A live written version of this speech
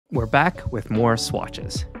We're back with more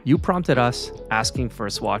swatches. You prompted us asking for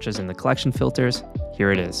swatches in the collection filters.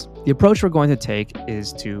 Here it is. The approach we're going to take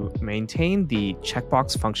is to maintain the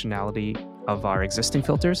checkbox functionality of our existing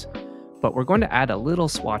filters, but we're going to add a little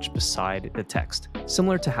swatch beside the text,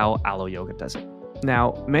 similar to how Aloe Yoga does it.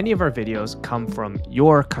 Now, many of our videos come from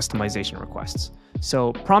your customization requests,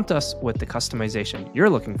 so prompt us with the customization you're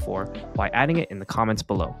looking for by adding it in the comments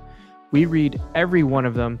below. We read every one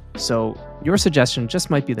of them, so your suggestion just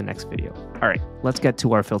might be the next video. All right, let's get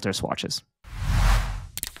to our filter swatches.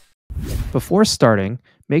 Before starting,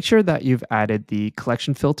 make sure that you've added the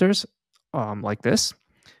collection filters like this,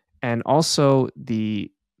 and also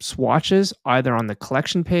the swatches either on the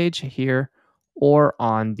collection page here or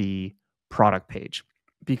on the product page,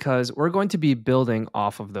 because we're going to be building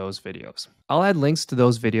off of those videos. I'll add links to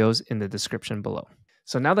those videos in the description below.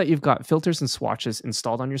 So now that you've got filters and swatches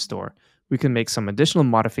installed on your store, we can make some additional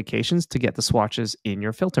modifications to get the swatches in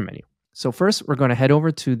your filter menu. So first, we're going to head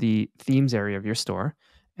over to the themes area of your store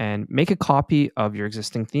and make a copy of your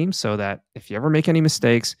existing theme so that if you ever make any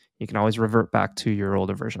mistakes, you can always revert back to your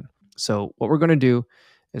older version. So what we're going to do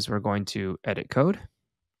is we're going to edit code,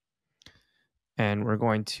 and we're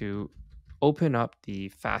going to open up the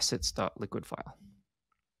facets.liquid file.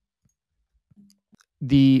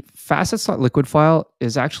 The facets.liquid file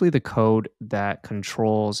is actually the code that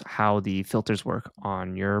controls how the filters work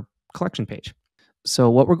on your collection page. So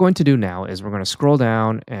what we're going to do now is we're going to scroll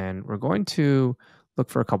down and we're going to look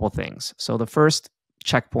for a couple things. So the first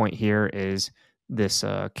checkpoint here is this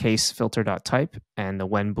case filter.type and the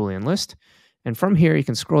when boolean list. And from here, you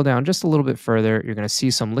can scroll down just a little bit further. You're going to see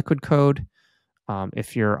some liquid code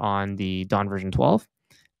if you're on the Dawn version 12.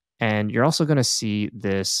 And you're also going to see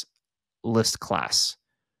this list class,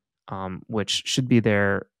 which should be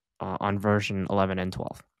there on version 11 and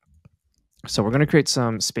 12. So we're going to create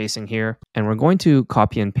some spacing here, and we're going to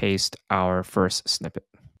copy and paste our first snippet.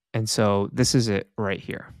 And so this is it right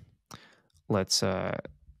here. Let's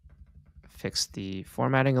fix the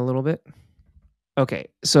formatting a little bit. Okay,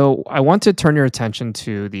 so I want to turn your attention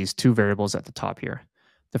to these two variables at the top here.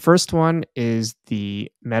 The first one is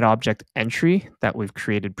the metaobject entry that we've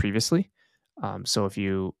created previously. So if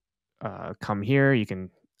you come here, you can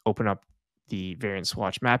open up the variant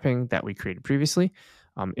swatch mapping that we created previously.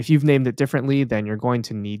 If you've named it differently, then you're going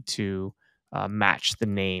to need to match the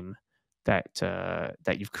name that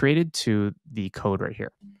you've created to the code right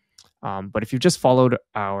here. But if you've just followed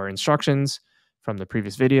our instructions from the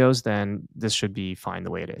previous videos, then this should be fine the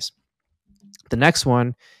way it is. The next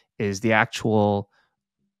one is the actual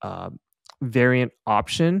variant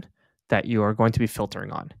option that you are going to be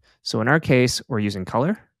filtering on. So in our case, we're using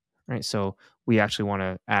color. Right, so we actually want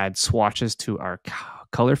to add swatches to our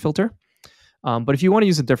color filter. But if you want to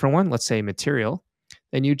use a different one, let's say material,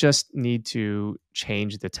 then you just need to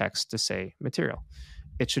change the text to say material.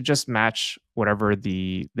 It should just match whatever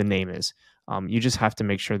the name is. You just have to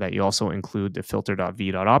make sure that you also include the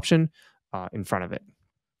filter.v.option in front of it.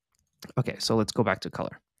 Okay, so let's go back to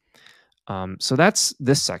color. So that's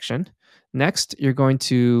this section. Next, you're going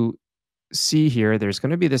to see here, there's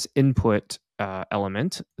going to be this input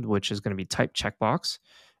element, which is going to be type checkbox.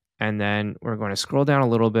 And then we're going to scroll down a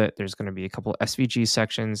little bit. There's going to be a couple SVG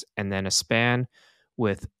sections and then a span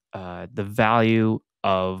with the value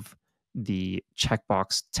of the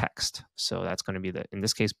checkbox text. So that's going to be in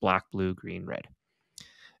this case, black, blue, green, red.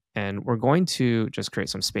 And we're going to just create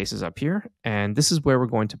some spaces up here. And this is where we're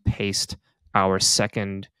going to paste our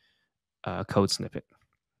second code snippet.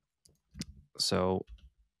 So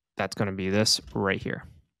that's going to be this right here.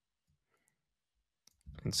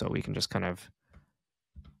 And so we can just kind of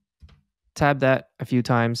tab that a few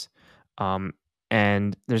times.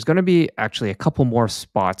 And there's going to be actually a couple more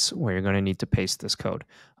spots where you're going to need to paste this code.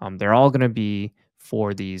 They're all going to be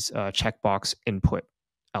for these checkbox input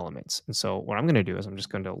elements. And so what I'm going to do is I'm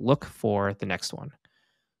just going to look for the next one.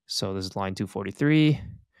 So this is line 243.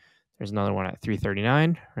 There's another one at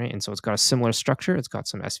 339, right? And so it's got a similar structure. It's got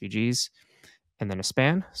some SVGs and then a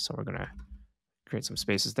span. So we're going to create some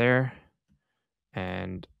spaces there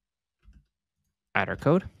and add our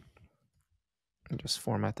code and just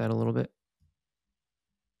format that a little bit.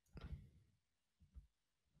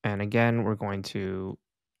 And again, we're going to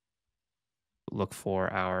look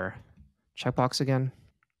for our checkbox again.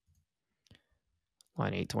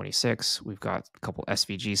 Line 826, we've got a couple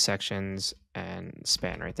SVG sections and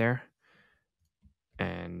span right there.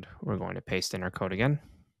 And we're going to paste in our code again.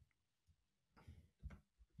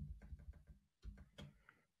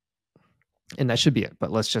 And that should be it,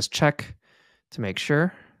 but let's just check to make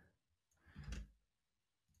sure.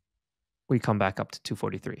 We come back up to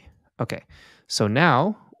 243. Okay, so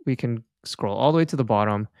now we can scroll all the way to the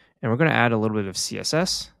bottom, and we're going to add a little bit of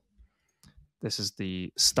CSS. This is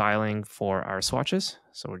the styling for our swatches.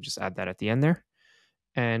 So we'll just add that at the end there,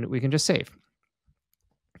 and we can just save.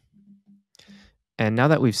 And now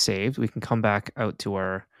that we've saved, we can come back out to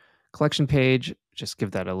our collection page, just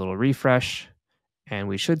give that a little refresh, and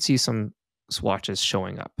we should see some swatches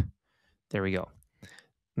showing up. There we go.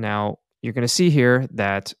 Now you're going to see here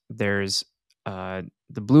that there's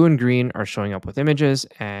the blue and green are showing up with images,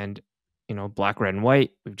 and black, red, and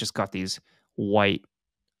white. We've just got these white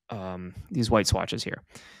swatches here.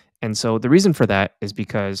 And so the reason for that is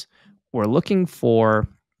because we're looking for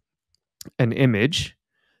an image,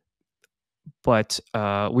 but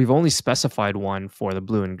we've only specified one for the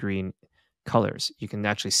blue and green colors. You can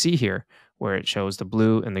actually see here where it shows the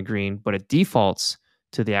blue and the green, but it defaults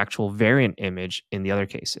to the actual variant image in the other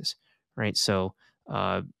cases, right? So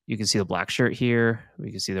you can see the black shirt here.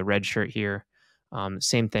 We can see the red shirt here.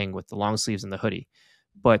 Same thing with the long sleeves and the hoodie.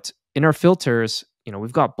 But in our filters,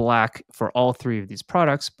 we've got black for all three of these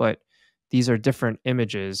products, but these are different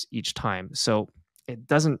images each time. So it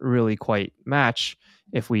doesn't really quite match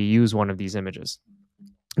if we use one of these images.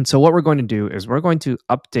 And so what we're going to do is we're going to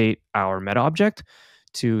update our meta object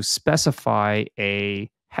to specify a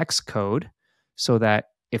hex code so that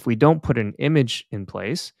if we don't put an image in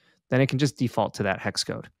place, then it can just default to that hex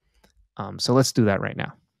code. So let's do that right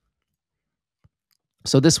now.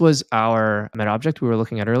 So this was our meta object we were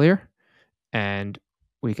looking at earlier. And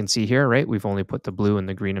we can see here, right, we've only put the blue and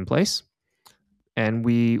the green in place. And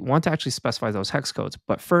we want to actually specify those hex codes.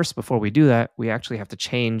 But first, before we do that, we actually have to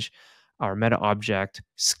change our meta object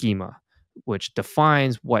schema, which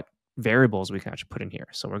defines what variables we can actually put in here.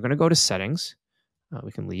 So we're going to go to settings.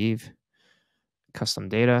 We can leave custom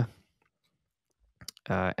data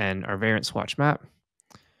and our variant swatch map,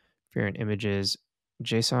 variant images,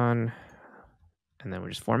 JSON, and then we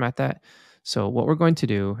just format that. So what we're going to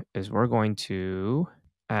do is we're going to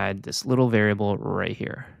add this little variable right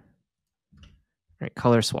here, right?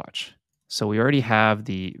 Color swatch. So we already have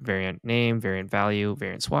the variant name, variant value,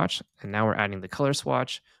 variant swatch, and now we're adding the color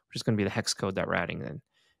swatch, which is going to be the hex code that we're adding in.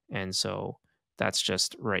 And so that's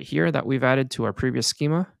just right here that we've added to our previous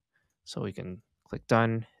schema. So we can click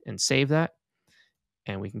done and save that.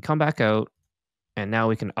 And we can come back out, and now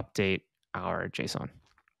we can update our JSON.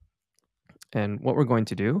 And what we're going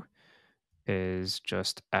to do is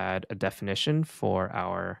just add a definition for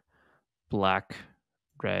our black,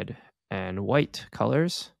 red, and white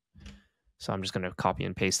colors. So I'm just going to copy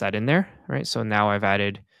and paste that in there, right? So now I've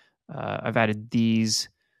added these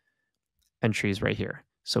entries right here.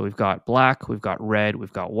 So we've got black, we've got red,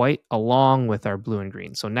 we've got white, along with our blue and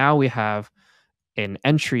green. So now we have an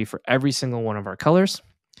entry for every single one of our colors.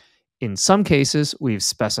 In some cases, we've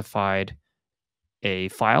specified a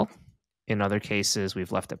file. In other cases,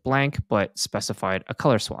 we've left it blank, but specified a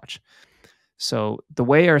color swatch. So the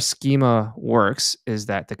way our schema works is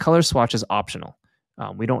that the color swatch is optional.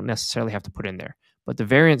 We don't necessarily have to put in there, but the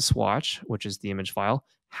variant swatch, which is the image file,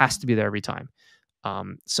 has to be there every time.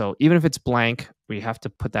 So even if it's blank, we have to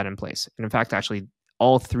put that in place. And in fact, actually,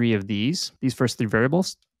 all three of these first three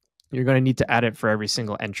variables, you're going to need to add it for every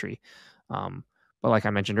single entry. But like I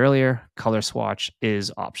mentioned earlier, color swatch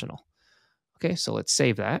is optional. Okay, so let's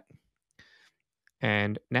save that.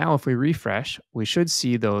 And now if we refresh, we should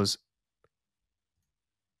see those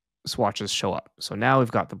swatches show up. So now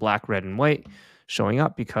we've got the black, red, and white showing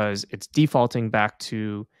up because it's defaulting back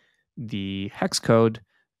to the hex code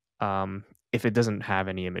if it doesn't have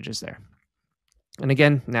any images there. And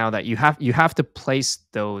again, now that you have to place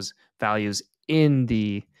those values in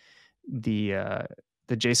the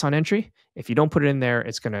JSON entry. If you don't put it in there,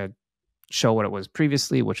 it's going to show what it was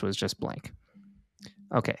previously, which was just blank.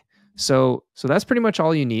 Okay, so that's pretty much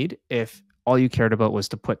all you need if all you cared about was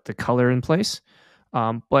to put the color in place.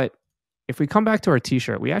 But if we come back to our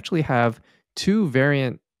t-shirt, we actually have two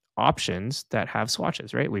variant options that have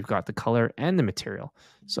swatches, right? We've got the color and the material.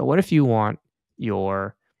 So what if you want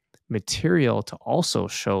your material to also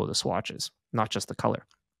show the swatches, not just the color?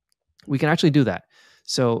 We can actually do that.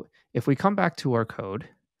 So if we come back to our code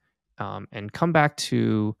and come back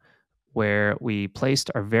to where we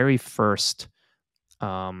placed our very first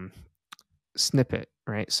snippet,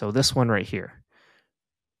 right? So this one right here,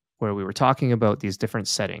 where we were talking about these different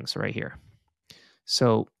settings right here.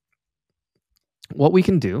 So what we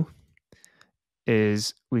can do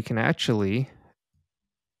is we can actually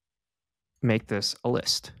make this a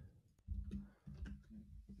list.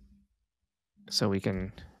 So we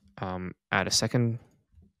can add a second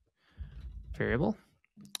variable.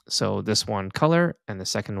 So this one color and the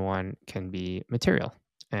second one can be material,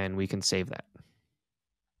 and we can save that.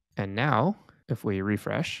 And now if we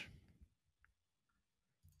refresh,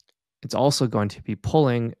 it's also going to be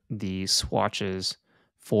pulling the swatches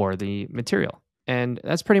for the material. And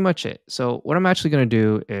that's pretty much it. So what I'm actually going to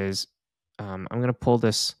do is I'm going to pull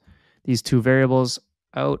these two variables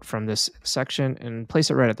out from this section and place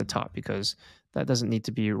it right at the top, because that doesn't need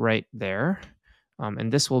to be right there.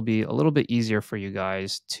 And this will be a little bit easier for you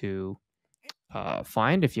guys to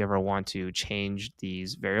find if you ever want to change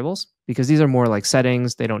these variables, because these are more like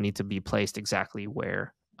settings. They don't need to be placed exactly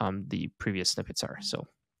where the previous snippets are. So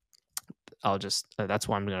I'll just, that's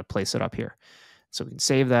why I'm going to place it up here. So we can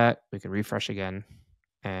save that, we can refresh again,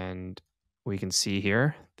 and we can see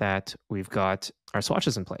here that we've got our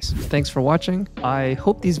swatches in place. Thanks for watching. I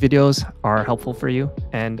hope these videos are helpful for you.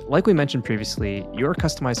 And like we mentioned previously, your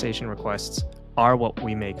customization requests are what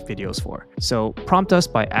we make videos for. So prompt us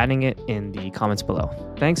by adding it in the comments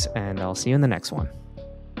below. Thanks, and I'll see you in the next one.